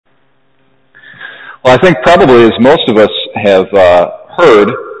Well, I think probably as most of us have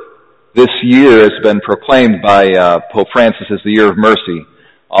heard, this year has been proclaimed by Pope Francis as the Year of Mercy.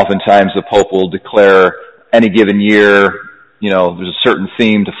 Oftentimes the Pope will declare any given year, there's a certain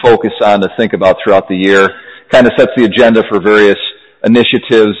theme to focus on, to think about throughout the year. Kind of sets the agenda for various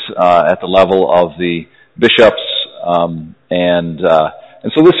initiatives at the level of the bishops. And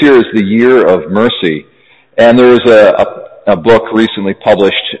so this year is the Year of Mercy. And there was a book recently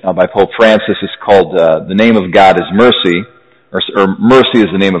published by Pope Francis. It's called The Name of God is Mercy, or Mercy is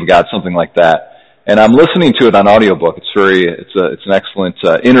the Name of God, something like that. And I'm listening to it on audiobook. It's an excellent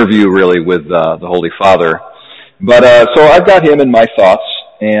interview, really, with the Holy Father. But so I've got him in my thoughts,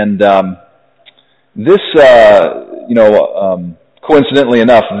 and coincidentally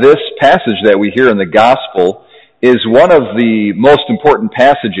enough, this passage that we hear in the Gospel is one of the most important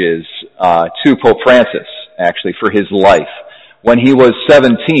passages to Pope Francis, actually, for his life. When he was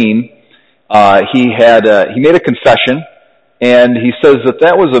 17, he made a confession, and he says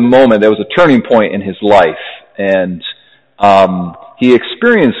that was a moment, that was a turning point in his life, and he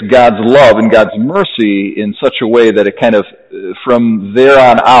experienced God's love and God's mercy in such a way that it kind of, from there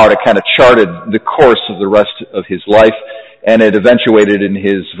on out, it kind of charted the course of the rest of his life, and it eventuated in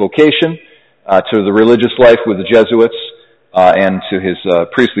his vocation to the religious life with the Jesuits, and to his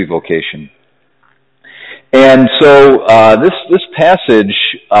priestly vocation. And so this passage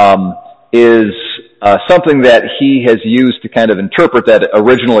is something that he has used to kind of interpret that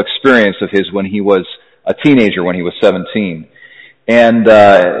original experience of his when he was a teenager, when he was 17. And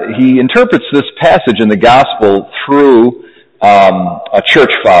he interprets this passage in the Gospel through a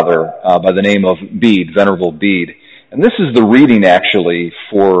church father by the name of Bede, Venerable Bede. And this is the reading, actually,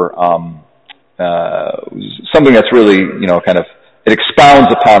 for something that's really, it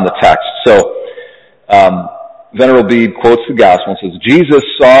expounds upon the text. So, Venerable Bede quotes the Gospel and says, Jesus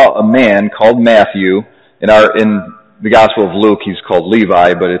saw a man called Matthew. In the Gospel of Luke, he's called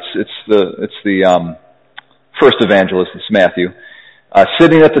Levi, but it's the first evangelist, it's Matthew,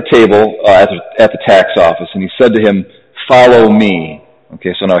 sitting at the table at the tax office, and he said to him, "Follow me."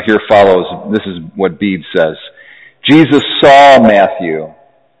 Okay, so now here follows. This is what Bede says. Jesus saw Matthew,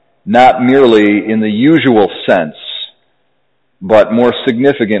 not merely in the usual sense, but more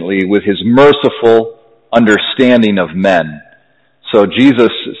significantly with his merciful understanding of men. So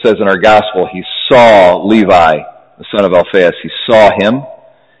Jesus says in our Gospel, he saw Levi, the son of Alphaeus. He saw him.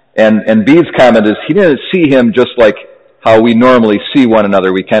 And Bede's comment is, he didn't see him just like how we normally see one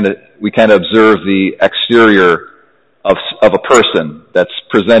another. We kind of observe the exterior of a person that's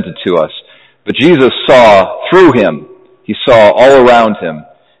presented to us. But Jesus saw through him. He saw all around him.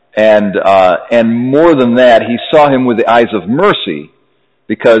 And more than that, he saw him with the eyes of mercy,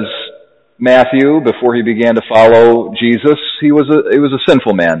 because Matthew, before he began to follow Jesus, he was a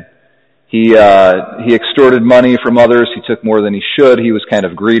sinful man. He extorted money from others. He took more than he should. He was kind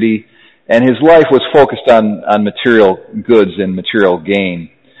of greedy, and his life was focused on material goods and material gain.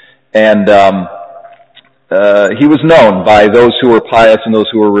 And he was known by those who were pious and those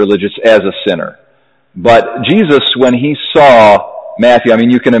who were religious as a sinner. But Jesus, when he saw Matthew,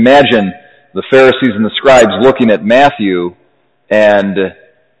 you can imagine the Pharisees and the scribes looking at Matthew and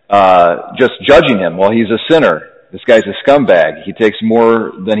just judging him. Well, he's a sinner. This guy's a scumbag. He takes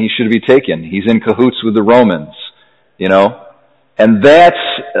more than he should be taking. He's in cahoots with the Romans, And that's,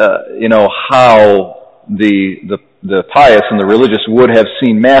 how the pious and the religious would have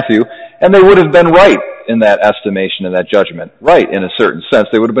seen Matthew, and they would have been right in that estimation and that judgment. Right, in a certain sense.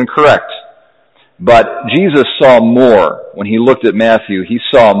 They would have been correct. But Jesus saw more. When he looked at Matthew, he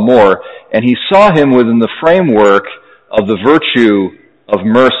saw more, and he saw him within the framework of the virtue of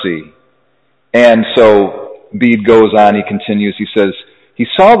mercy. And so Bede goes on, he continues, he says, he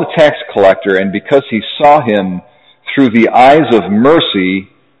saw the tax collector, and because he saw him through the eyes of mercy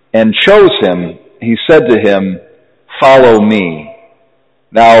and chose him, he said to him, "Follow me."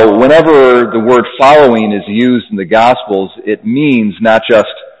 Now, whenever the word following is used in the Gospels, it means not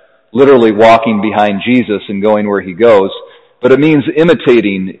just literally walking behind Jesus and going where he goes, but it means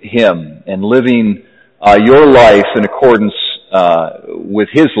imitating him and living your life in accordance with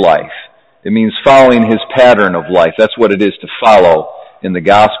his life. It means following his pattern of life. That's what it is to follow in the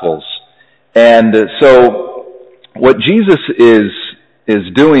Gospels. And so what Jesus is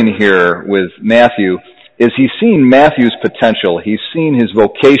doing here with Matthew is he's seen Matthew's potential. He's seen his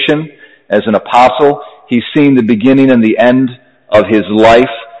vocation as an apostle. He's seen the beginning and the end of his life.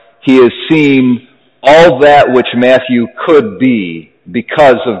 He has seen all that which Matthew could be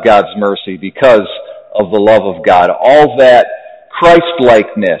because of God's mercy, because of the love of God. All that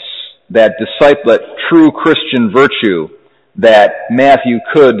Christ-likeness, that true Christian virtue that Matthew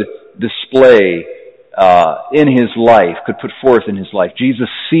could display in his life, could put forth in his life. Jesus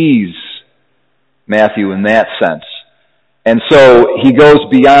sees Matthew in that sense. And so he goes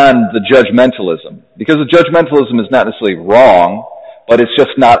beyond the judgmentalism. Because the judgmentalism is not necessarily wrong, but it's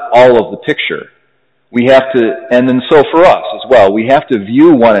just not all of the picture. We have to, and then so for us as well, we have to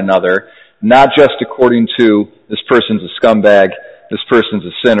view one another not just according to this person's a scumbag, this person's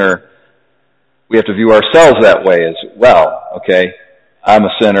a sinner. We have to view ourselves that way as well, okay? I'm a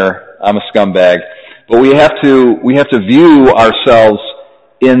sinner, I'm a scumbag. But we have to view ourselves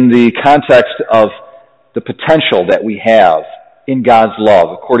in the context of the potential that we have in God's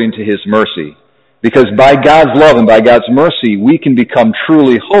love according to his mercy. Because by God's love and by God's mercy, we can become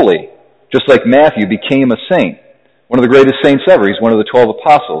truly holy, just like Matthew became a saint. One of the greatest saints ever. He's one of the 12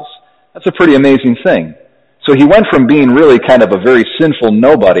 apostles. That's a pretty amazing thing. So he went from being really kind of a very sinful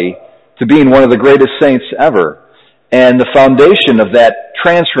nobody to being one of the greatest saints ever. And the foundation of that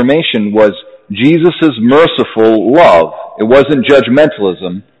transformation was Jesus' merciful love. It wasn't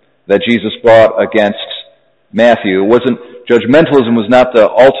judgmentalism that Jesus brought against Matthew. Judgmentalism was not the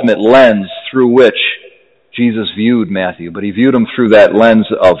ultimate lens through which Jesus viewed Matthew, but he viewed him through that lens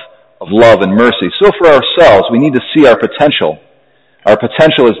of love and mercy. So for ourselves, we need to see our potential as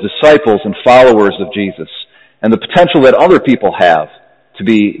disciples and followers of Jesus, and the potential that other people have to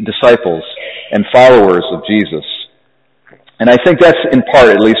be disciples and followers of Jesus. And I think that's in part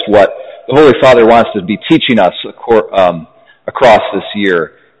at least what the Holy Father wants to be teaching us across this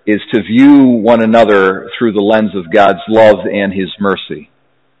year, is to view one another through the lens of God's love and his mercy.